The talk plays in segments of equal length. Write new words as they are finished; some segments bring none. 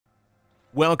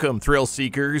Welcome, thrill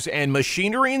seekers and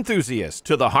machinery enthusiasts,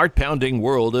 to the heart-pounding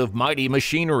world of mighty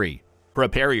machinery.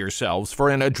 Prepare yourselves for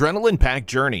an adrenaline-packed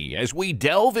journey as we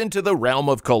delve into the realm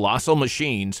of colossal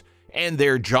machines and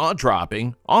their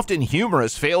jaw-dropping, often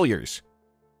humorous failures.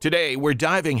 Today, we're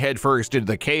diving headfirst into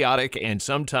the chaotic and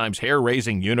sometimes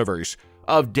hair-raising universe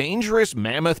of dangerous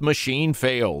Mammoth Machine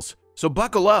Fails. So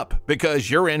buckle up,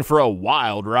 because you're in for a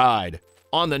wild ride.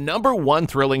 On the #1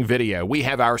 thrilling video, we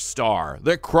have our star,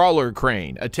 the crawler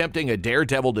crane, attempting a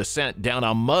daredevil descent down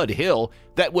a mud hill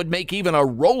that would make even a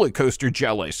roller coaster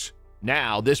jealous.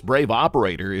 Now, this brave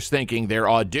operator is thinking they're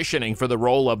auditioning for the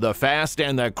role of the Fast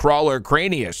and the Crawler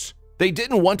Cranius. They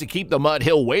didn't want to keep the mud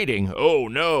hill waiting, oh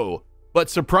no. But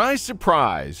surprise,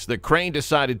 surprise, the crane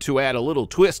decided to add a little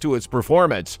twist to its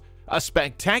performance, a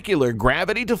spectacular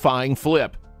gravity-defying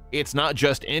flip. It's not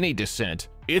just any descent.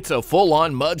 It's a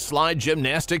full-on mudslide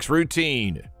gymnastics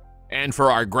routine. And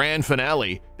for our grand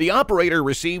finale, the operator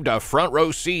received a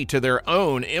front-row seat to their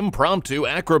own impromptu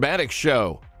acrobatics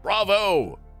show.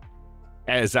 Bravo!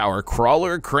 As our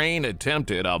crawler crane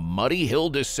attempted a muddy hill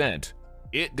descent,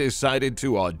 it decided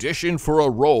to audition for a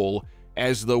role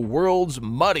as the world's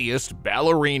muddiest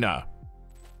ballerina.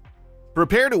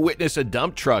 Prepare to witness a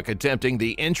dump truck attempting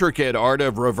the intricate art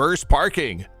of reverse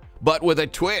parking, but with a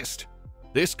twist.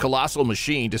 This colossal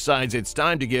machine decides it's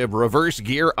time to give reverse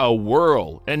gear a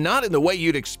whirl, and not in the way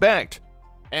you'd expect.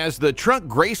 As the truck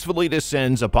gracefully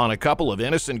descends upon a couple of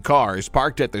innocent cars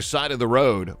parked at the side of the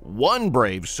road, one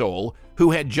brave soul,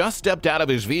 who had just stepped out of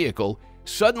his vehicle,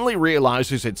 suddenly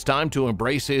realizes it's time to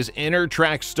embrace his inner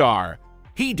track star.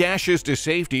 He dashes to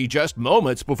safety just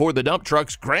moments before the dump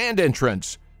truck's grand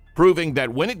entrance, proving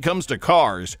that when it comes to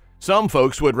cars, some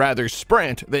folks would rather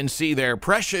sprint than see their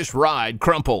precious ride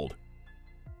crumpled.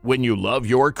 When you love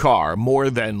your car more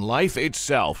than life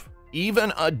itself,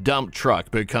 even a dump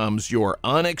truck becomes your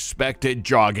unexpected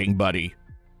jogging buddy.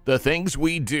 The things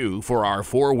we do for our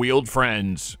four-wheeled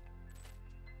friends.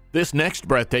 This next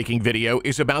breathtaking video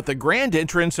is about the grand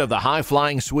entrance of the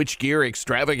high-flying switchgear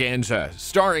extravaganza,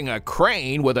 starring a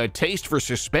crane with a taste for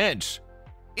suspense.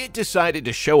 It decided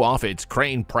to show off its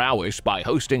crane prowess by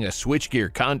hosting a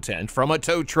switchgear content from a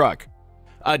tow truck.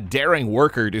 A daring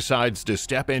worker decides to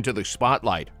step into the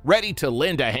spotlight, ready to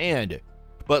lend a hand.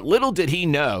 But little did he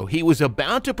know he was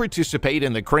about to participate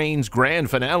in the crane's grand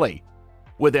finale.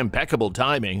 With impeccable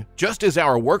timing, just as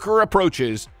our worker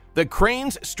approaches, the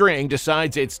crane's string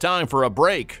decides it's time for a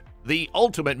break, the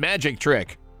ultimate magic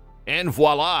trick. And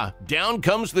voila, down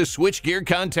comes the switchgear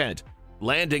content,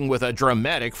 landing with a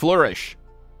dramatic flourish.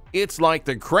 It's like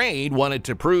the crane wanted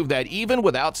to prove that even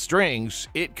without strings,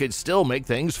 it could still make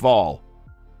things fall.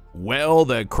 Well,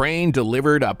 the crane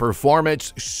delivered a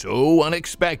performance so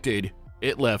unexpected,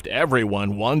 it left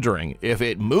everyone wondering if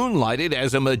it moonlighted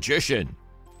as a magician.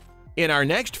 In our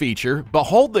next feature,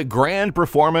 behold the grand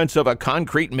performance of a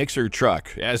concrete mixer truck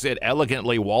as it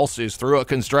elegantly waltzes through a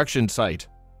construction site.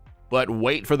 But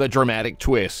wait for the dramatic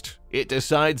twist. It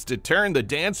decides to turn the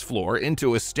dance floor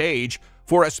into a stage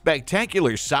for a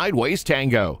spectacular sideways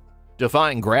tango,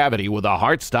 defying gravity with a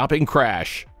heart-stopping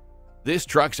crash. This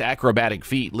truck's acrobatic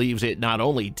feat leaves it not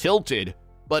only tilted,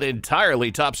 but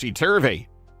entirely topsy-turvy,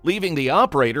 leaving the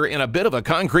operator in a bit of a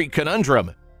concrete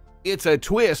conundrum. It's a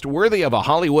twist worthy of a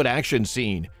Hollywood action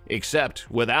scene,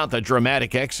 except without the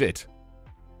dramatic exit.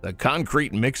 The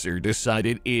concrete mixer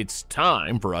decided it's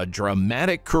time for a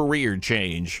dramatic career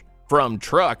change, from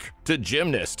truck to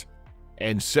gymnast.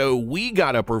 And so we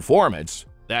got a performance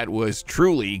that was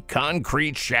truly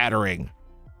concrete-shattering.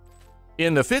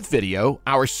 In the 5th video,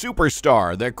 our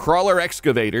superstar, the crawler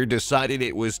excavator, decided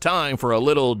it was time for a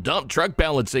little dump truck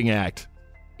balancing act.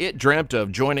 It dreamt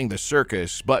of joining the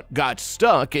circus, but got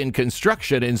stuck in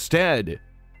construction instead.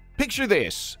 Picture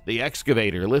this, the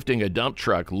excavator lifting a dump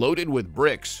truck loaded with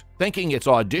bricks, thinking it's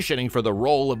auditioning for the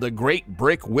role of the Great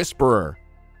Brick Whisperer.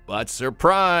 But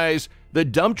surprise, the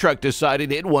dump truck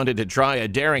decided it wanted to try a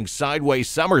daring sideways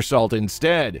somersault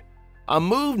instead, a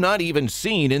move not even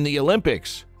seen in the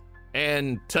Olympics.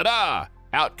 And ta-da!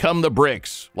 Out come the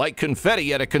bricks, like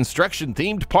confetti at a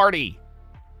construction-themed party.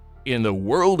 In the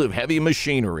world of heavy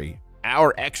machinery,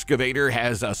 our excavator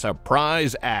has a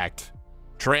surprise act,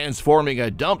 transforming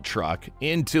a dump truck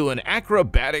into an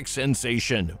acrobatic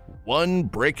sensation, one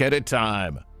brick at a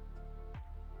time.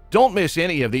 Don't miss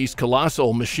any of these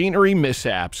colossal machinery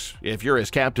mishaps. If you're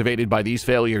as captivated by these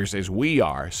failures as we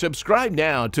are, subscribe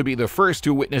now to be the first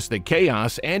to witness the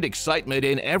chaos and excitement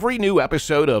in every new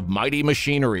episode of Mighty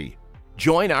Machinery.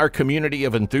 Join our community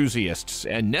of enthusiasts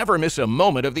and never miss a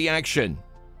moment of the action.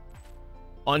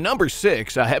 On number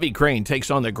 6, a heavy crane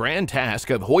takes on the grand task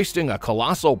of hoisting a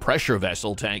colossal pressure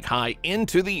vessel tank high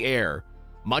into the air.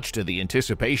 much to the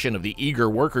anticipation of the eager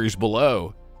workers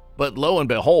below. But lo and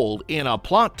behold, in a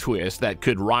plot twist that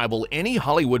could rival any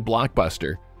Hollywood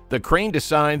blockbuster, the crane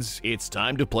decides it's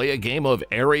time to play a game of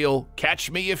aerial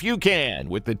catch me if you can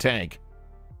with the tank.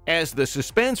 As the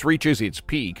suspense reaches its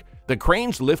peak, the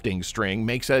crane's lifting string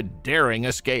makes a daring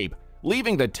escape,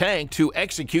 leaving the tank to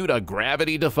execute a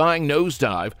gravity-defying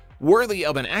nosedive worthy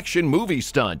of an action movie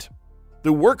stunt.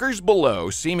 The workers below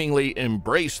seemingly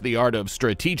embrace the art of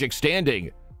strategic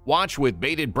standing, watch with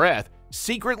bated breath,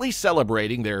 secretly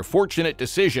celebrating their fortunate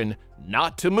decision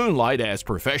not to moonlight as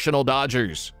professional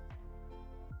dodgers.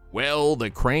 Well, the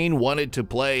crane wanted to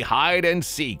play hide and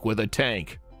seek with a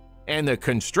tank, and the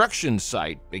construction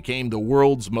site became the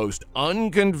world's most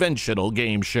unconventional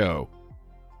game show.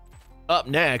 Up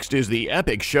next is the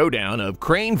epic showdown of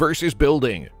crane versus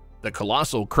building. The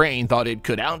colossal crane thought it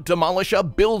could out-demolish a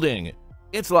building.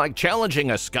 It's like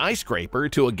challenging a skyscraper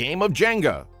to a game of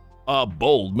Jenga. A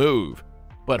bold move.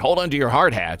 But hold on to your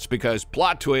hard hats because,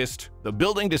 plot twist, the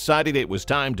building decided it was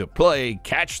time to play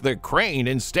catch the crane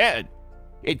instead.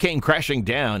 It came crashing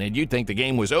down and you'd think the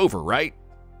game was over, right?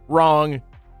 Wrong.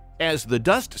 As the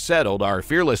dust settled, our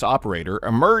fearless operator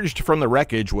emerged from the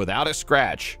wreckage without a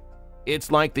scratch.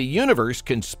 It's like the universe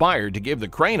conspired to give the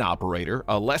crane operator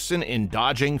a lesson in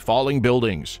dodging falling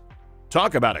buildings.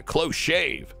 Talk about a close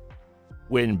shave.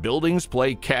 When buildings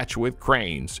play catch with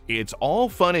cranes, it's all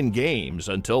fun and games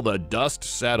until the dust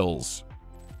settles.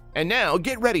 And now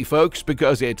get ready, folks,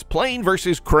 because it's plane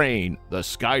versus crane, the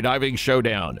skydiving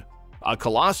showdown. A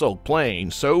colossal plane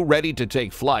so ready to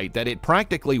take flight that it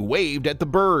practically waved at the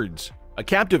birds. A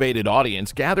captivated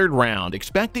audience gathered round,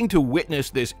 expecting to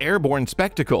witness this airborne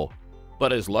spectacle.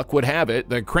 But as luck would have it,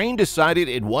 the crane decided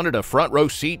it wanted a front row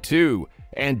seat too,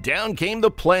 and down came the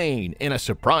plane in a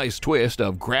surprise twist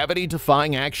of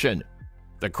gravity-defying action.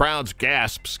 The crowd's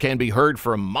gasps can be heard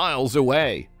from miles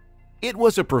away. It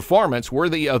was a performance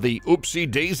worthy of the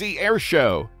Oopsie-Daisy Air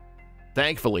Show.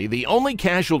 Thankfully, the only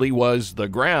casualty was the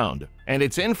ground, and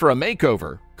it's in for a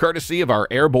makeover, courtesy of our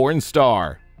airborne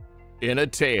star. In a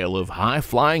tale of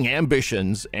high-flying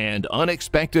ambitions and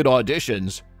unexpected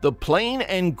auditions, the plane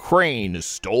and crane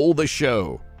stole the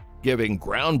show, giving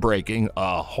groundbreaking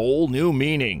a whole new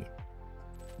meaning.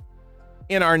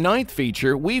 In our 9th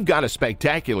feature, we've got a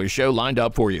spectacular show lined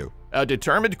up for you. A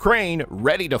determined crane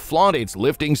ready to flaunt its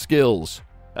lifting skills.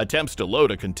 Attempts to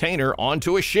load a container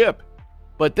onto a ship.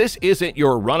 But this isn't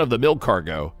your run-of-the-mill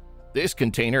cargo. This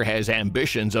container has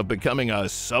ambitions of becoming a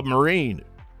submarine.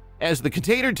 As the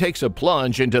container takes a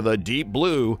plunge into the deep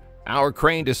blue, our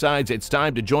crane decides it's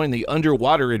time to join the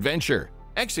underwater adventure.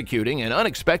 Executing an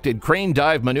unexpected crane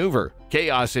dive maneuver,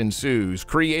 chaos ensues,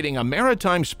 creating a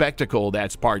maritime spectacle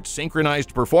that's part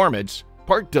synchronized performance,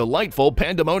 part delightful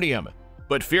pandemonium.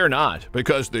 But fear not,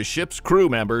 because the ship's crew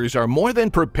members are more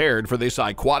than prepared for this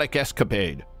aquatic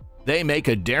escapade. They make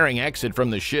a daring exit from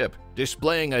the ship,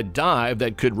 displaying a dive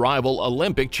that could rival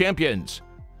Olympic champions.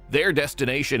 Their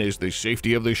destination is the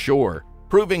safety of the shore,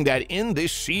 proving that in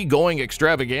this seagoing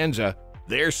extravaganza,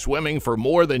 they're swimming for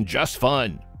more than just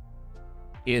fun.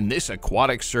 In this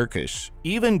aquatic circus,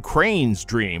 even cranes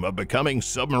dream of becoming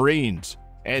submarines,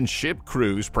 and ship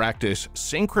crews practice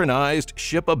synchronized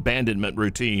ship abandonment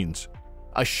routines.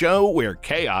 A show where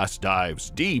chaos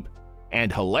dives deep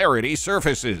and hilarity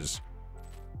surfaces.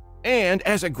 And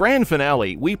as a grand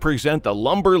finale, we present the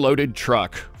lumber-loaded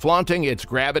truck, flaunting its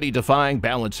gravity-defying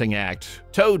balancing act,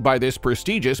 towed by this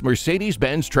prestigious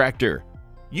Mercedes-Benz tractor.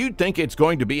 You'd think it's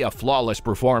going to be a flawless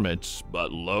performance,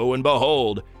 but lo and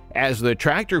behold, as the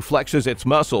tractor flexes its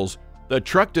muscles, the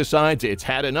truck decides it's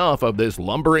had enough of this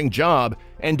lumbering job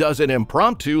and does an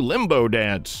impromptu limbo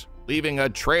dance, leaving a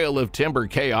trail of timber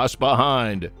chaos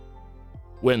behind.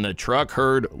 When the truck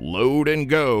heard load and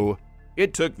go,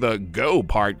 it took the go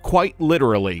part quite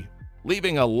literally,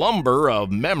 leaving a lumber of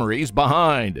memories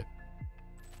behind.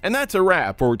 And that's a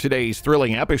wrap for today's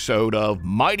thrilling episode of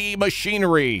Mighty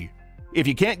Machinery. If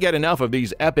you can't get enough of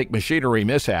these epic machinery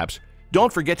mishaps,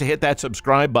 don't forget to hit that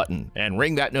subscribe button and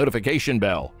ring that notification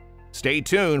bell. Stay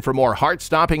tuned for more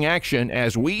heart-stopping action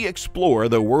as we explore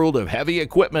the world of heavy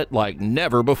equipment like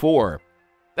never before.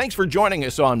 Thanks for joining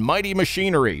us on Mighty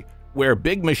Machinery, where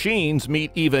big machines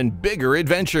meet even bigger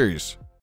adventures.